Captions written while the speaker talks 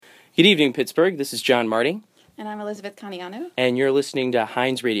Good evening, Pittsburgh. This is John Marty. And I'm Elizabeth Caniano. And you're listening to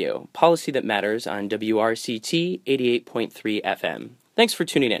Heinz Radio, Policy That Matters on WRCT 88.3 FM. Thanks for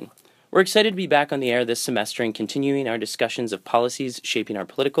tuning in. We're excited to be back on the air this semester and continuing our discussions of policies shaping our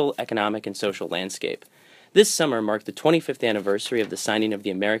political, economic, and social landscape. This summer marked the 25th anniversary of the signing of the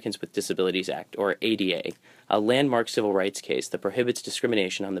Americans with Disabilities Act, or ADA, a landmark civil rights case that prohibits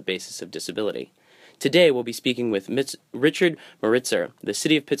discrimination on the basis of disability. Today, we'll be speaking with Richard Meritzer, the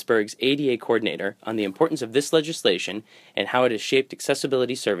City of Pittsburgh's ADA coordinator, on the importance of this legislation and how it has shaped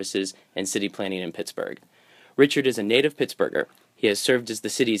accessibility services and city planning in Pittsburgh. Richard is a native Pittsburgher. He has served as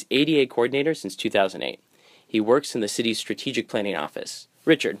the city's ADA coordinator since 2008. He works in the city's strategic planning office.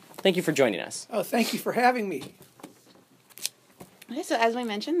 Richard, thank you for joining us. Oh, thank you for having me. Okay, so as we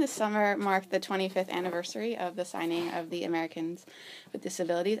mentioned, this summer marked the 25th anniversary of the signing of the Americans with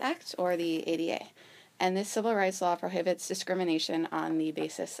Disabilities Act, or the ADA. And this civil rights law prohibits discrimination on the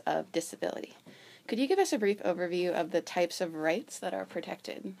basis of disability. Could you give us a brief overview of the types of rights that are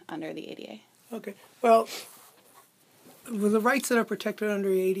protected under the ADA? Okay. Well, the rights that are protected under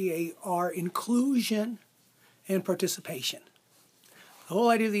the ADA are inclusion and participation. The whole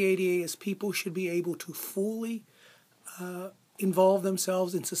idea of the ADA is people should be able to fully involve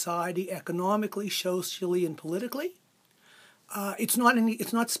themselves in society economically, socially, and politically. It's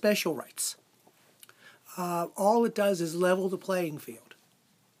not special rights. All it does is level the playing field.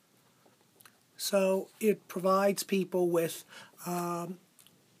 So it provides people with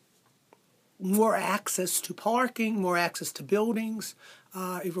more access to parking, more access to buildings.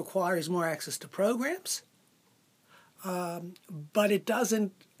 It requires more access to programs. But it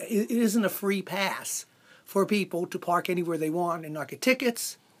isn't a free pass for people to park anywhere they want and not get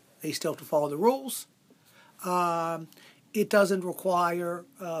tickets. They still have to follow the rules. It doesn't require,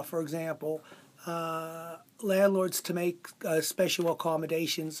 for example, landlords to make special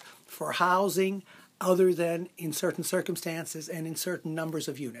accommodations for housing other than in certain circumstances and in certain numbers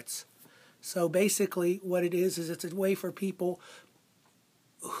of units. So basically what it is it's a way for people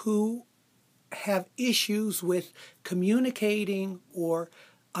who have issues with communicating or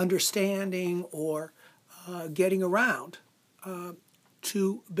understanding or getting around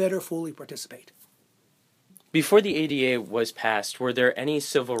to better fully participate. Before the ADA was passed, were there any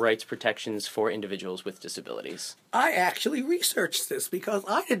civil rights protections for individuals with disabilities? I actually researched this because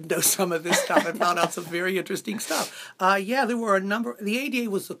I didn't know some of this stuff and found out some very interesting stuff. There were a number. The ADA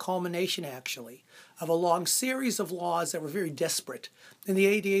was the culmination, actually, of a long series of laws that were very disparate, and the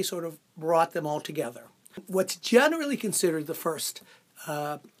ADA sort of brought them all together. What's generally considered the first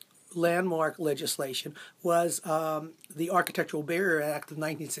landmark legislation was the Architectural Barrier Act of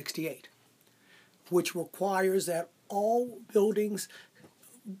 1968. Which requires that all buildings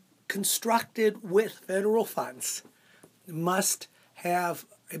constructed with federal funds must have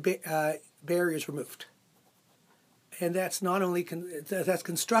barriers removed. And that's not only that's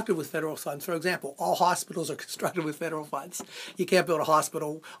constructed with federal funds. For example, all hospitals are constructed with federal funds. You can't build a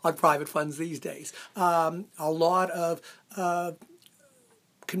hospital on private funds these days. A lot of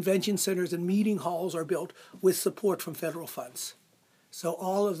convention centers and meeting halls are built with support from federal funds. So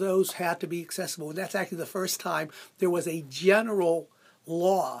all of those had to be accessible. And that's actually the first time there was a general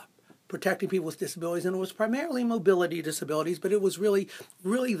law protecting people with disabilities. And it was primarily mobility disabilities, but it was really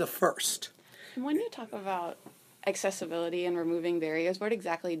the first. And when you talk about accessibility and removing barriers, what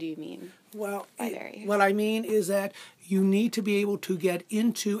exactly do you mean by barriers? What I mean is that you need to be able to get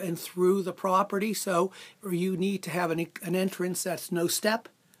into and through the property. So you need to have an entrance that's no step,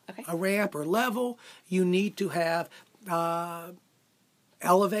 a ramp or level. You need to have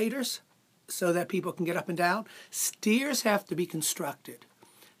elevators so that people can get up and down. Stairs have to be constructed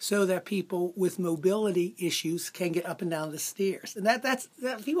so that people with mobility issues can get up and down the stairs. And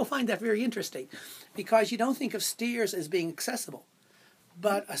that people find that very interesting because you don't think of stairs as being accessible.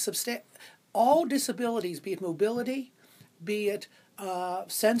 But all disabilities, be it mobility, be it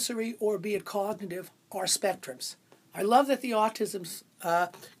sensory, or be it cognitive, are spectrums. I love that the autism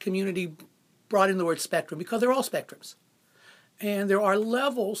community brought in the word spectrum because they're all spectrums. And there are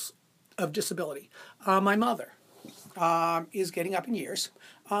levels of disability. My mother is getting up in years,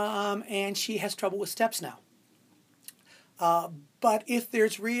 and she has trouble with steps now. But if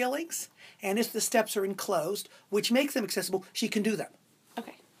there's railings, and if the steps are enclosed, which makes them accessible, she can do them.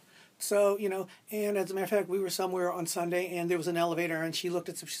 Okay. So, and as a matter of fact, we were somewhere on Sunday, and there was an elevator, and she looked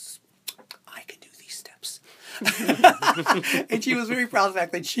at some, she says, I can do these steps. And she was very proud of the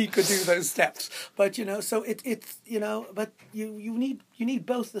fact that she could do those steps. But so but you need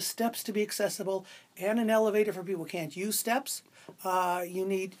both the steps to be accessible and an elevator for people who can't use steps. You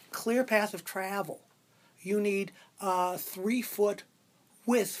need clear path of travel. You need 3-foot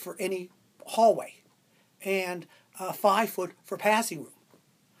width for any hallway, and 5 foot for passing room.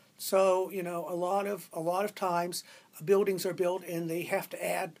 So a lot of times buildings are built and they have to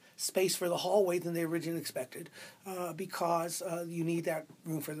add space for the hallway than they originally expected, because you need that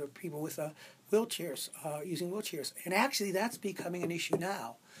room for the people with wheelchairs, using wheelchairs. And actually, that's becoming an issue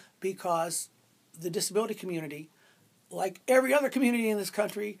now, because the disability community, like every other community in this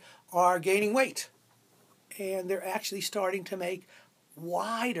country, are gaining weight, and they're actually starting to make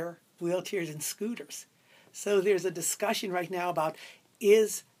wider wheelchairs and scooters. So there's a discussion right now about,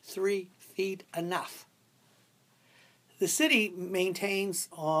 is 3 feet enough? The city maintains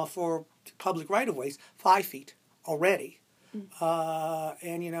for public right-of-ways 5 feet already,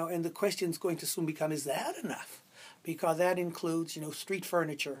 and the question's going to soon become, is that enough? Because that includes street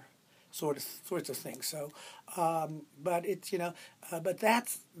furniture, sorts of things. So, but it's but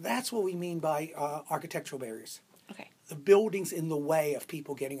that's what we mean by architectural barriers. Okay. The buildings in the way of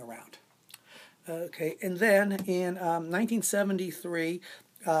people getting around. Okay, and then in 1973,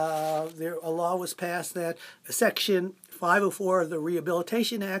 a law was passed, that Section 504 of the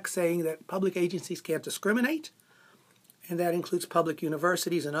Rehabilitation Act, saying that public agencies can't discriminate, and that includes public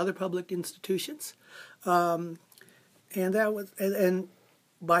universities and other public institutions. And that was, and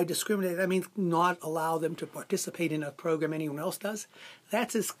by discriminate, that means not allow them to participate in a program anyone else does.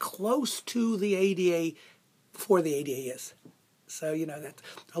 That's as close to the ADA before the ADA is. So that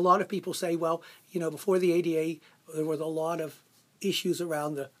a lot of people say, well, before the ADA, there was a lot of issues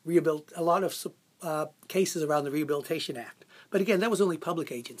around the a lot of cases around the Rehabilitation Act. But again, that was only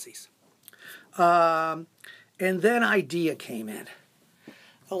public agencies. And then IDEA came in,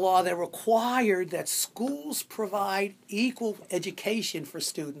 a law that required that schools provide equal education for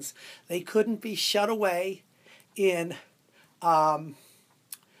students. They couldn't be shut away in their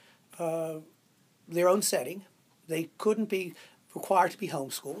own setting. They couldn't be required to be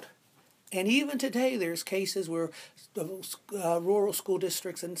homeschooled. And even today, there's cases where rural school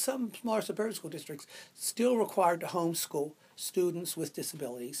districts and some smaller suburban school districts still required to homeschool students with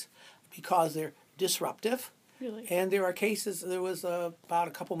disabilities because they're disruptive. Really? And there are cases, there was about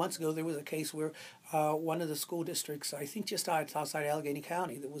a couple months ago, there was a case where one of the school districts, I think just outside Allegheny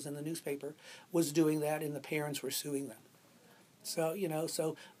County, that was in the newspaper, was doing that, and the parents were suing them. So,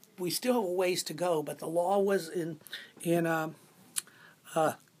 so we still have a ways to go, but the law was in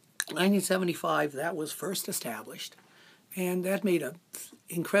 1975, that was first established, and that made an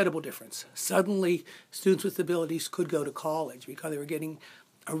incredible difference. Suddenly, students with abilities could go to college because they were getting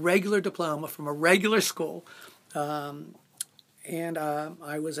a regular diploma from a regular school. And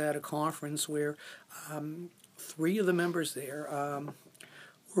I was at a conference where 3 of the members there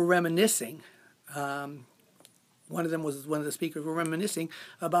were reminiscing. One of the speakers were reminiscing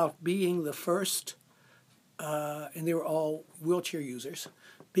about being the first, and they were all wheelchair users,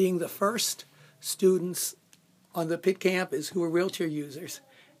 being the first students on the Pitt campus who were wheelchair users,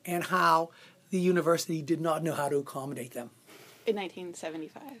 and how the university did not know how to accommodate them. In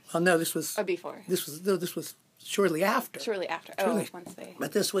 1975? Oh no, this was... Or before? This was shortly after. Shortly after. Once they...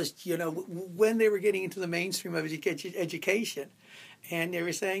 But this was, when they were getting into the mainstream of education, and they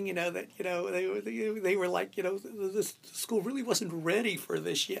were saying, that, they were like, this school really wasn't ready for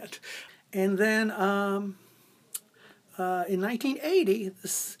this yet. And then in 1980,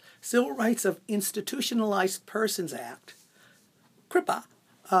 the Civil Rights of Institutionalized Persons Act, CRIPA,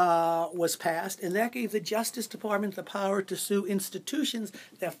 was passed, and that gave the Justice Department the power to sue institutions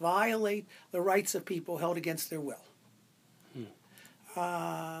that violate the rights of people held against their will.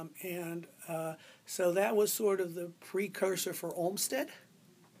 So that was sort of the precursor for Olmsted,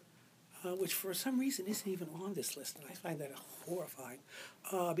 which for some reason isn't even on this list, and I find that horrifying,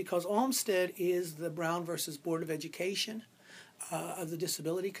 because Olmsted is the Brown versus Board of Education of the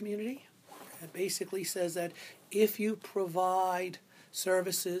disability community. It basically says that if you provide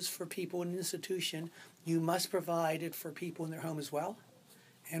services for people in an institution, you must provide it for people in their home as well.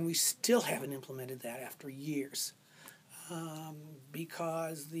 And we still haven't implemented that after years,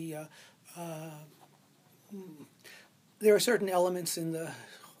 because there are certain elements in the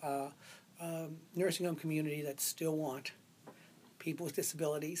nursing home community that still want people with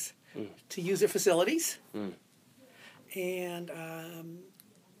disabilities to use their facilities. And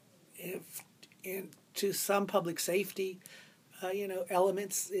to some public safety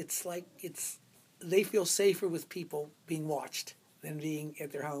elements, they feel safer with people being watched than being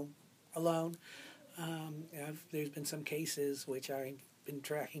at their home alone. There's been some cases which I've been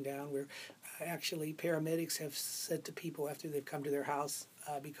tracking down where actually paramedics have said to people after they've come to their house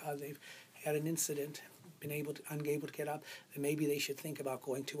because they've had an incident, unable to get up, that maybe they should think about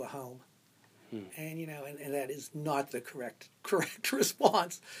going to a home And and that is not the correct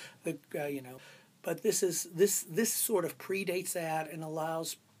response. But this sort of predates that and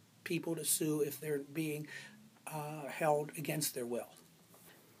allows people to sue if they're being held against their will.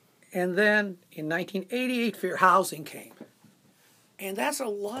 And then in 1988, fair housing came. And that's a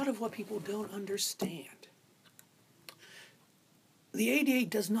lot of what people don't understand. The ADA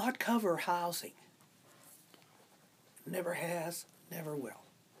does not cover housing. Never has, never will.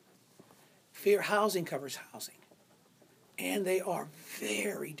 Fair housing covers housing. And they are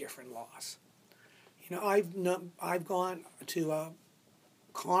very different laws. I've gone to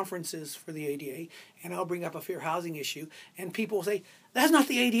conferences for the ADA, and I'll bring up a fair housing issue, and people will say, that's not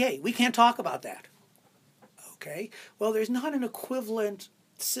the ADA. We can't talk about that. Okay? Well, there's not an equivalent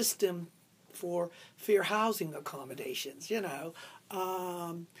system for fair housing accommodations,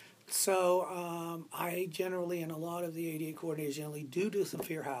 I generally, and a lot of the ADA coordinators generally, do some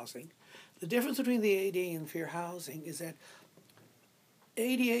fair housing. The difference between the ADA and fair housing is that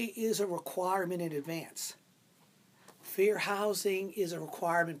ADA is a requirement in advance. Fair housing is a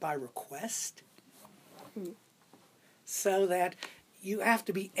requirement by request, so that you have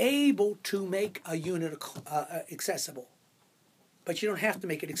to be able to make a unit accessible. But you don't have to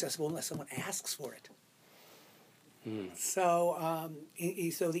make it accessible unless someone asks for it. So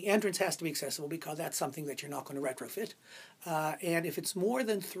the entrance has to be accessible because that's something that you're not going to retrofit. And if it's more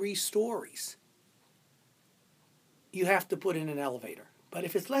than 3 stories, you have to put in an elevator. But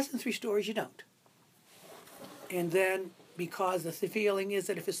if it's less than 3 stories, you don't. And then, because the feeling is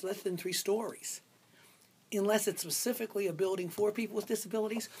that if it's less than 3 stories, unless it's specifically a building for people with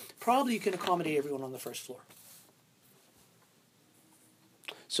disabilities, probably you can accommodate everyone on the first floor.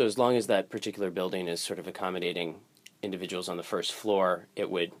 So as long as that particular building is sort of accommodating individuals on the first floor, it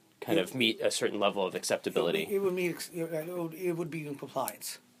would kind of meet a certain level of acceptability. It would be in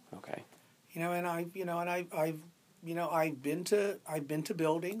compliance. Okay. I've been to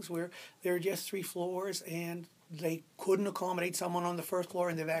buildings where there are just 3 floors and they couldn't accommodate someone on the first floor,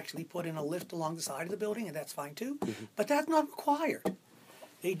 and they've actually put in a lift along the side of the building, and that's fine too. Mm-hmm. But that's not required.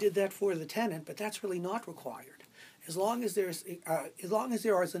 They did that for the tenant, but that's really not required. As long as there is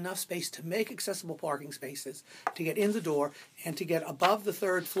enough space to make accessible parking spaces, to get in the door, and to get above the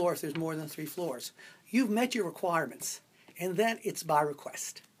 3rd floor if there's more than 3 floors, you've met your requirements, and then it's by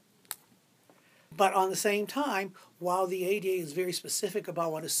request. But on the same time, while the ADA is very specific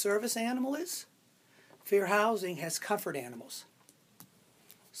about what a service animal is, fair housing has comfort animals.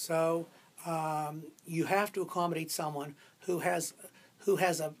 So you have to accommodate someone who has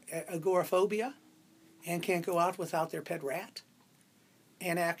agoraphobia and can't go out without their pet rat.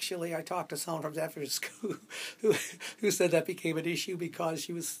 And actually, I talked to someone from after school who said that became an issue because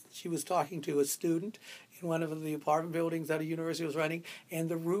she was talking to a student in one of the apartment buildings that a university was running, and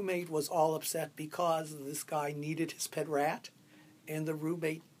the roommate was all upset because this guy needed his pet rat, and the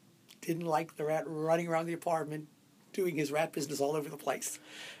roommate didn't like the rat running around the apartment doing his rat business all over the place.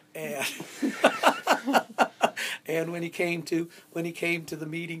 And and when he came to the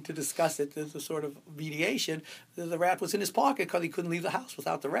meeting to discuss it, the sort of mediation, the rat was in his pocket because he couldn't leave the house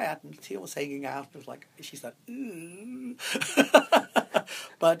without the rat, and the tail was hanging out. It was like, she thought, ooh.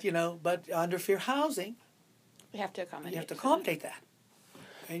 But under fair housing, we have to accommodate. You have to accommodate that.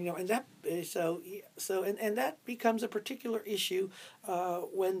 And and that and that becomes a particular issue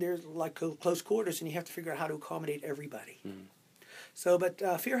when there's like close quarters and you have to figure out how to accommodate everybody. Mm. So, but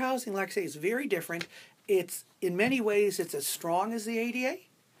fair housing, like I say, is very different. It's in many ways it's as strong as the ADA,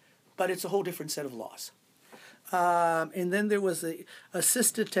 but it's a whole different set of laws. And then there was the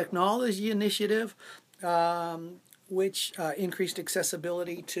Assisted Technology Initiative, which increased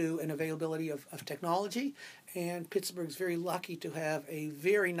accessibility to and availability of technology. And Pittsburgh's very lucky to have a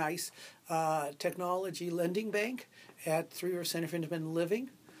very nice technology lending bank at 3 River Center for Independent Living,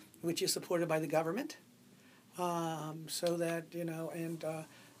 which is supported by the government. So that,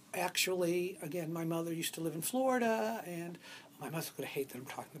 actually, again, my mother used to live in Florida, and my mother's going to hate that I'm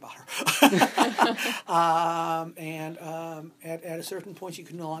talking about her. At a certain point, she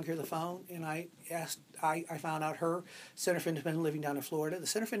could no longer hear the phone, and I found out her Center for Independent Living down in Florida. The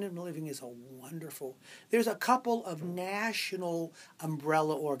Center for Independent Living is there's a couple of national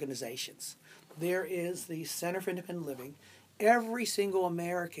umbrella organizations. There is the Center for Independent Living. Every single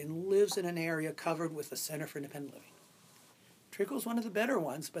American lives in an area covered with the Center for Independent Living. Trickle's one of the better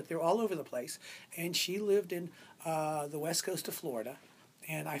ones, but they're all over the place. And she lived in the west coast of Florida,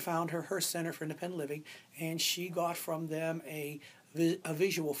 and I found her Center for Independent Living, and she got from them a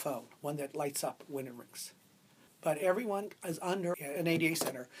visual phone, one that lights up when it rings. But everyone is under an ADA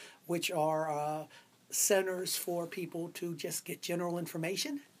center, which are centers for people to just get general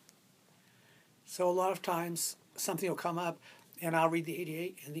information. So a lot of times something will come up, and I'll read the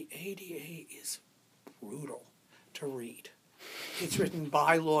ADA, and the ADA is brutal to read. It's written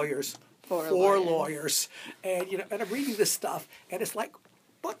by lawyers for lawyers, and and I'm reading this stuff, and it's like,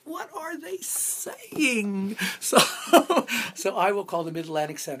 but what are they saying? So, so I will call the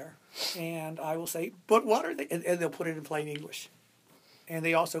Mid-Atlantic Center, and I will say, but what are they? And they'll put it in plain English. And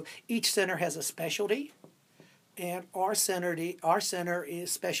they also, each center has a specialty, and our center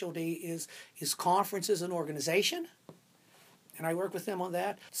is specialty is conferences and organization, and I work with them on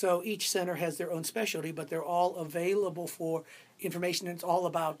that. So each center has their own specialty, but they're all available for information, and it's all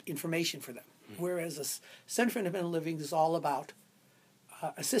about information for them. Whereas a Center for Independent Living is all about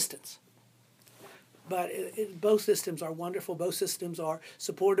assistance. But both systems are wonderful. Both systems are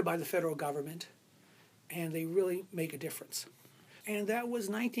supported by the federal government, and they really make a difference. And that was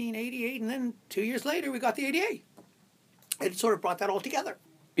 1988, and then 2 years later we got the ADA. It sort of brought that all together.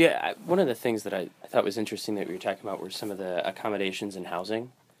 Yeah, one of the things that I thought was interesting that we were talking about were some of the accommodations in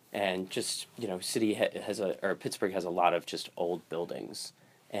housing, and just Pittsburgh has a lot of just old buildings,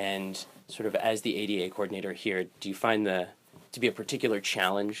 and sort of as the ADA coordinator here, do you find to be a particular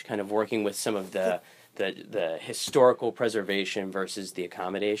challenge, kind of working with some of the historical preservation versus the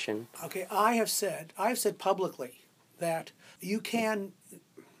accommodation? Okay, I have said publicly that you can.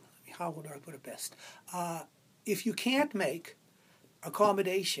 How would I put it best? If you can't make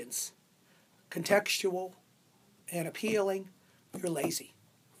accommodations contextual and appealing, you're lazy.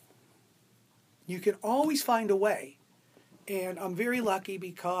 You can always find a way. And I'm very lucky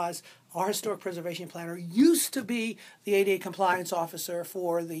because our historic preservation planner used to be the ADA compliance officer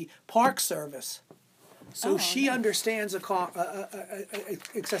for the Park Service. So she understands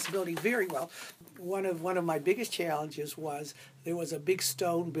accessibility very well. One of my biggest challenges was there was a big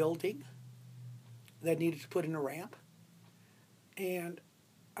stone building that needed to put in a ramp. And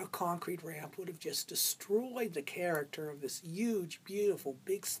a concrete ramp would have just destroyed the character of this huge, beautiful,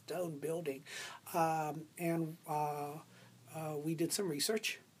 big stone building. We did some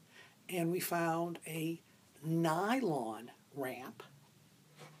research, and we found a nylon ramp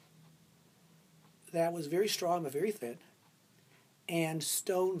that was very strong but very thin, and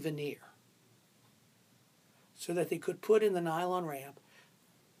stone veneer, so that they could put in the nylon ramp,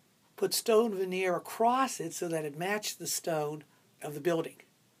 put stone veneer across it so that it matched the stone of the building.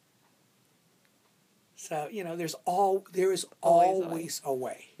 So, there is always a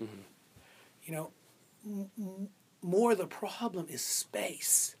way. Mm-hmm. More the problem is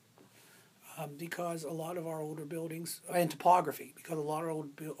space, because a lot of our older buildings, and topography, because a lot of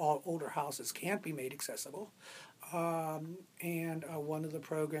older houses can't be made accessible. And one of the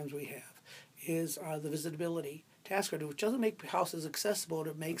programs we have is the Visitability Task Credit, which doesn't make houses accessible,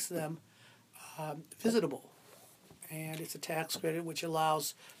 it makes them visitable. And it's a tax credit which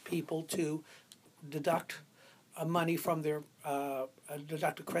allows people to deduct money from their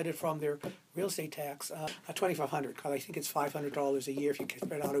deduct a credit from their real estate tax, $2,500, because I think it's $500 a year if you can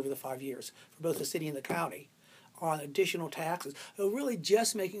spread it out over the 5 years for both the city and the county on additional taxes. So really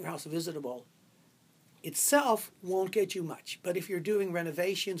just making your house visitable itself won't get you much. But if you're doing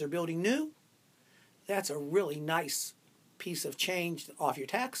renovations or building new, that's a really nice piece of change off your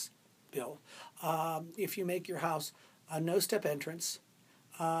tax bill. If you make your house a no-step entrance,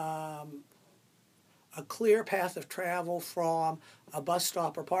 a clear path of travel from a bus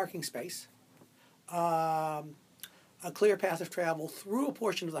stop or parking space, a clear path of travel through a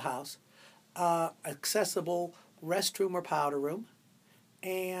portion of the house, accessible restroom or powder room,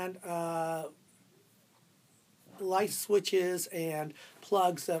 and light switches and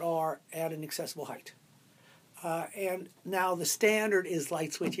plugs that are at an accessible height. And now the standard is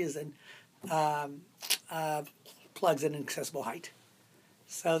light switches and plugs at an accessible height.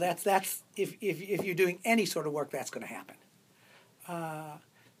 So that's if you're doing any sort of work, that's going to happen.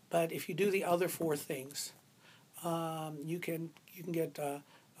 But if you do the other four things, you can get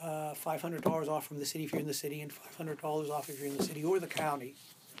 $500 off from the city if you're in the city, and $500 off if you're in the city or the county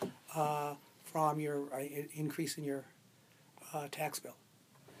from your increase in your tax bill,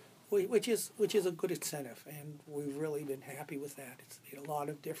 which is a good incentive, and we've really been happy with that. It's made a lot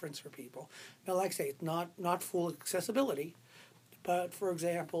of difference for people. Now, like I say, it's not full accessibility. But for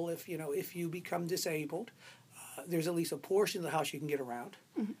example, if you become disabled, there's at least a portion of the house you can get around,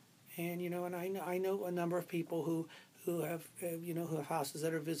 mm-hmm. And and I know a number of people who have who have houses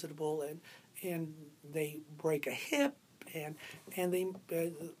that are visitable, and they break a hip, and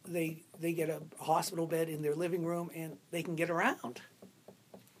they get a hospital bed in their living room, and they can get around.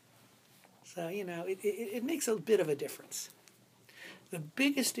 So it makes a bit of a difference. The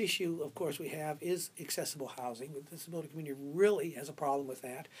biggest issue, of course, we have is accessible housing. The disability community really has a problem with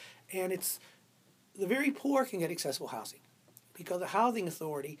that, and it's the very poor can get accessible housing because the Housing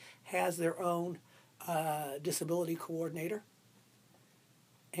Authority has their own disability coordinator,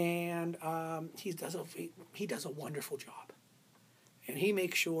 and he does a wonderful job, and he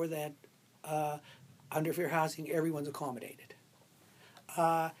makes sure that under fair housing everyone's accommodated.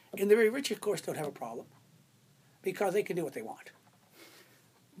 And the very rich, of course, don't have a problem because they can do what they want.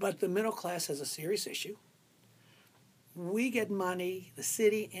 But the middle class has a serious issue. We get money, the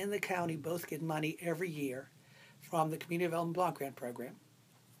city and the county both get money every year from the Community Development Block Grant Program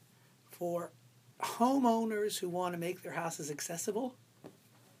for homeowners who want to make their houses accessible.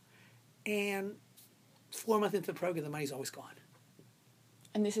 And 4 months into the program, the money's always gone.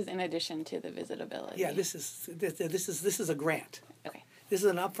 And this is in addition to the visitability. Yeah, this is a grant. Okay. This is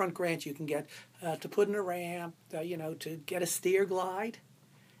an upfront grant you can get to put in a ramp, to get a stair glide.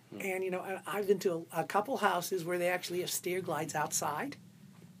 And, I've been to a couple houses where they actually have stair glides outside.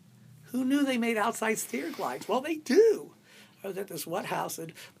 Who knew they made outside stair glides? Well, they do. I was at this one house,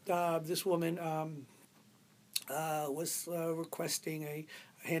 and this woman was requesting a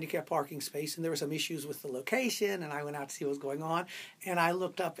handicap parking space, and there were some issues with the location, and I went out to see what was going on, and I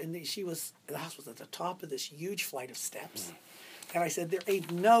looked up, and the house was at the top of this huge flight of steps. And I said, there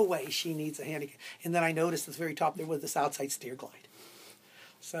ain't no way she needs a handicap. And then I noticed at the very top there was this outside stair glide.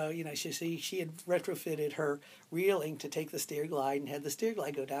 So, she had retrofitted her railing to take the stair glide and had the stair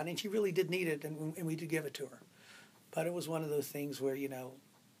glide go down, and she really did need it, and we did give it to her. But it was one of those things where,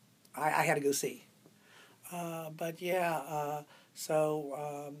 I had to go see.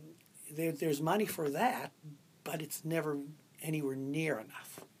 There's money for that, but it's never anywhere near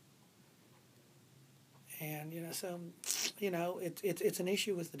enough. And, it's an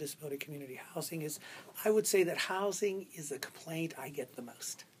issue with the disability community. I would say that housing is the complaint I get the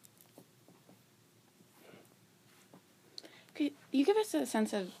most. Could you give us a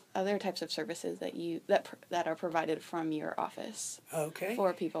sense of other types of services that are provided from your office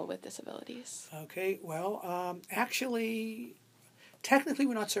for people with disabilities? Okay, well, actually, technically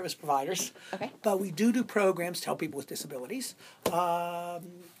we're not service providers, but we do programs to help people with disabilities. The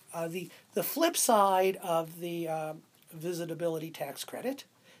flip side of the visitability tax credit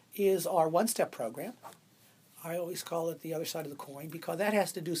is our one-step program. I always call it the other side of the coin because that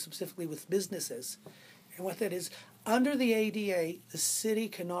has to do specifically with businesses. And what that is, under the ADA, the city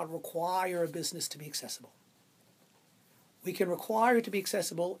cannot require a business to be accessible. We can require it to be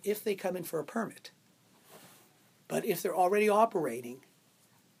accessible if they come in for a permit. But if they're already operating,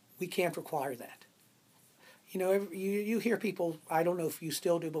 we can't require that. You hear people, I don't know if you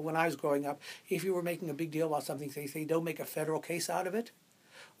still do, but when I was growing up, if you were making a big deal about something, they say, don't make a federal case out of it.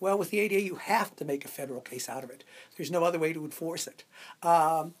 Well, with the ADA, you have to make a federal case out of it. There's no other way to enforce it.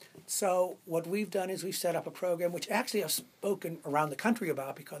 So what we've done is we've set up a program, which actually I've spoken around the country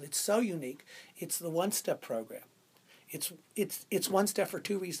about because it's so unique. It's the one-step program. It's one step for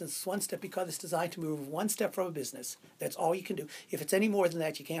two reasons. It's one step because it's designed to move one step from a business. That's all you can do. If it's any more than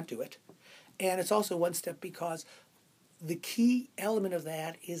that, you can't do it. And it's also one step because the key element of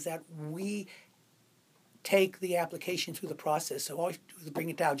that is that we take the application through the process. So all you do is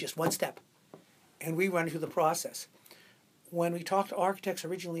bring it down just one step, and we run it through the process. When we talked to architects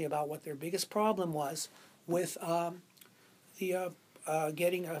originally about what their biggest problem was with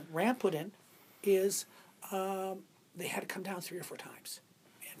getting a ramp put in is they had to come down 3 or 4 times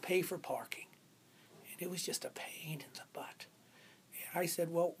and pay for parking. And it was just a pain in the butt. I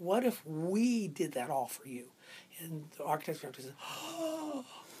said, well, what if we did that all for you? And the architects said, oh,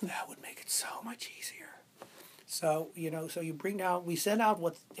 that would make it so much easier. So, we send out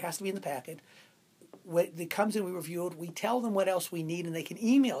what has to be in the packet. When it comes in, we review it. We tell them what else we need, and they can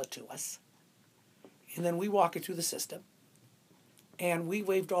email it to us. And then we walk it through the system. And we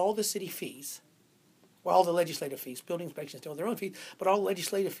waived all the city fees. Well, all the legislative fees. Building inspections still have their own fees, but all the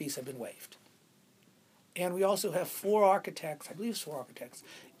legislative fees have been waived. And we also have 4 architects, I believe it's 4 architects,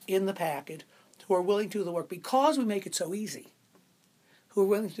 in the packet who are willing to do the work because we make it so easy, who are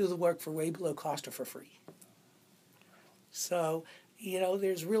willing to do the work for way below cost or for free. So,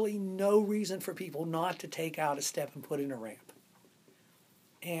 there's really no reason for people not to take out a step and put in a ramp.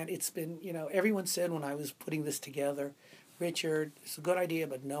 And it's been, everyone said when I was putting this together, Richard, it's a good idea,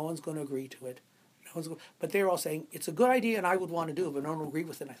 but no one's going to agree to it. But they're all saying, it's a good idea and I would want to do it, but no one will agree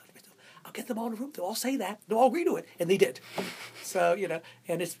with it. And I thought, I'll get them all in a room. They'll all say that. They'll all agree to it. And they did. So,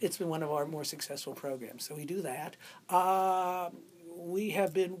 and it's been one of our more successful programs. So we do that. We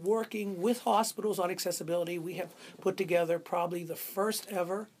have been working with hospitals on accessibility. We have put together probably the first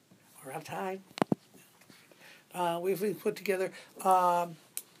ever, we're out of time. We've put together the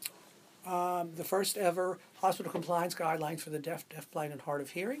first ever hospital compliance guidelines for the deaf, blind, and hard of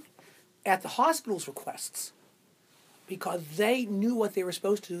hearing. at the hospital's requests, because they knew what they were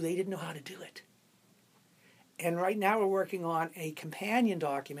supposed to do, they didn't know how to do it. And right now we're working on a companion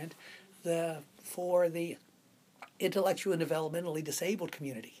document for the intellectually and developmentally disabled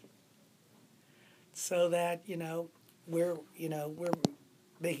community, so that we're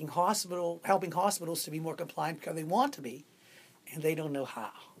helping hospitals to be more compliant because they want to be, and they don't know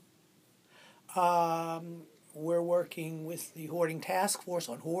how. We're working with the Hoarding Task Force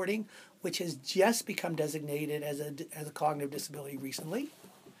on hoarding, which has just become designated as a cognitive disability recently.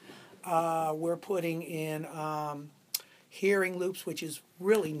 We're putting in hearing loops, which is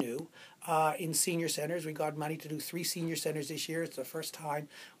really new, in senior centers. We got money to do 3 senior centers this year. It's the first time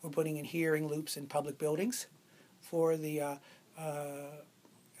we're putting in hearing loops in public buildings for the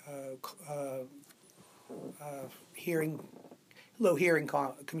low hearing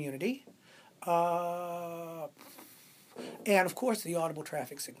community. And of course the audible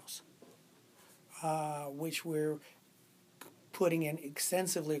traffic signals, which we're putting in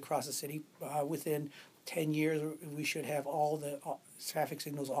extensively across the city. Within 10 years we should have all the traffic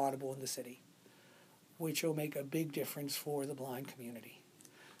signals audible in the city, which will make a big difference for the blind community.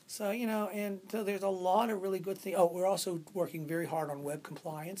 So, and so there's a lot of really good things. Oh, we're also working very hard on web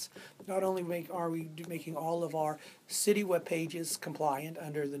compliance. Not only are we making all of our city web pages compliant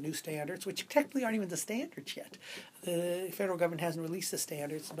under the new standards, which technically aren't even the standards yet. The federal government hasn't released the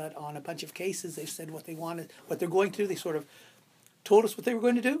standards, but on a bunch of cases they've said what they wanted, what they're going to do. They sort of told us what they were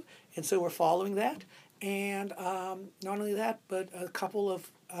going to do, and so we're following that. And not only that, but a couple of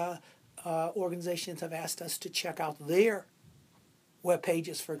organizations have asked us to check out their web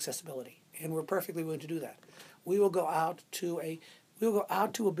pages for accessibility, and we're perfectly willing to do that. We will go out to a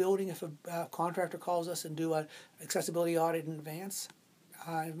building if a contractor calls us and do an accessibility audit in advance.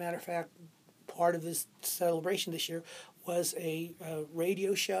 As a matter of fact, part of this celebration this year was a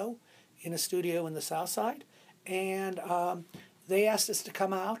radio show in a studio in the South Side, and they asked us to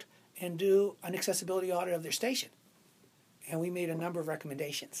come out and do an accessibility audit of their station, and we made a number of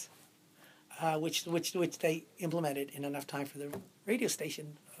recommendations, which they implemented in enough time for the radio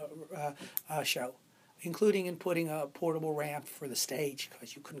station show, including in putting a portable ramp for the stage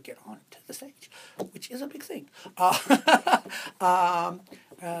because you couldn't get onto the stage, which is a big thing. But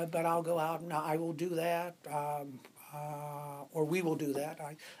I'll go out and I will do that, or we will do that.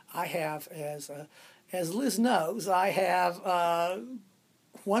 I have, as Liz knows, I have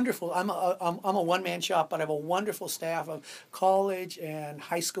wonderful. I'm a one-man shop, but I have a wonderful staff of college and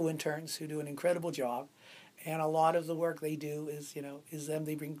high school interns who do an incredible job. And a lot of the work they do is them.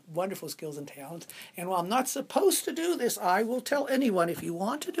 They bring wonderful skills and talents. And while I'm not supposed to do this, I will tell anyone, if you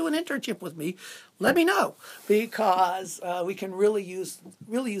want to do an internship with me, let me know, because we can really use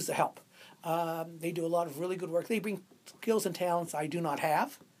the help. They do a lot of really good work. They bring skills and talents I do not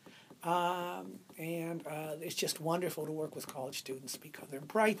have. And it's just wonderful to work with college students because they're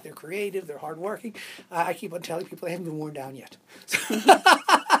bright, they're creative, they're hardworking. I keep on telling people they haven't been worn down yet.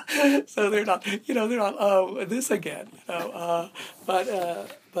 So they're not, oh, this again.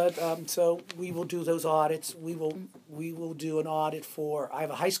 So we will do those audits. We will do an audit for. I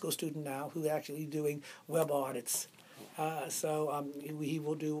have a high school student now who's actually doing web audits. We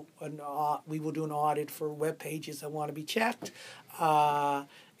will do an audit for web pages that want to be checked.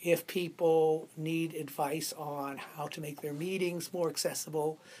 If people need advice on how to make their meetings more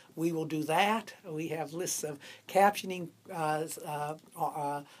accessible, we will do that. We have lists of captioning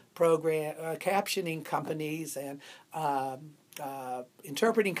captioning companies and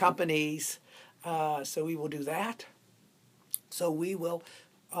interpreting companies. So we will do that. So we will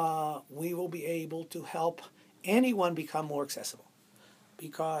be able to help anyone become more accessible.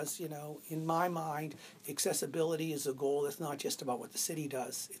 Because, in my mind, accessibility is a goal that's not just about what the city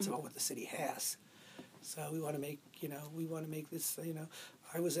does, it's about what the city has. So we want to make this,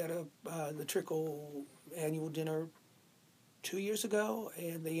 I was at the Trickle annual dinner 2 years ago,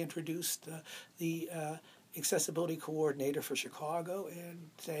 and they introduced the accessibility coordinator for Chicago, and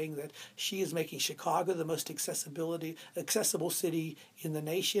saying that she is making Chicago the most accessible city in the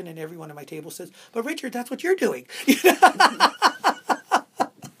nation, and everyone at my table says, but Richard, that's what you're doing.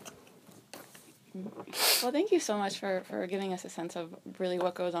 Well, thank you so much for giving us a sense of really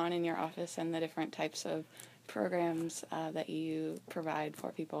what goes on in your office and the different types of programs that you provide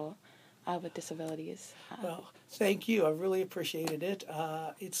for people with disabilities. Well, thank you. I really appreciated it.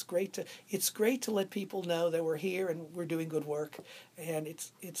 It's great to let people know that we're here and we're doing good work, and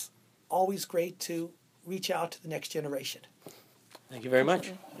it's always great to reach out to the next generation. Thank you very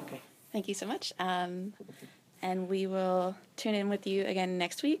much. Okay. Thank you so much. And we will tune in with you again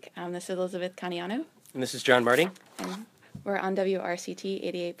next week. This is Elizabeth Caniano. And this is John Marty. And We're on WRCT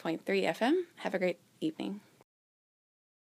 88.3 FM. Have a great evening.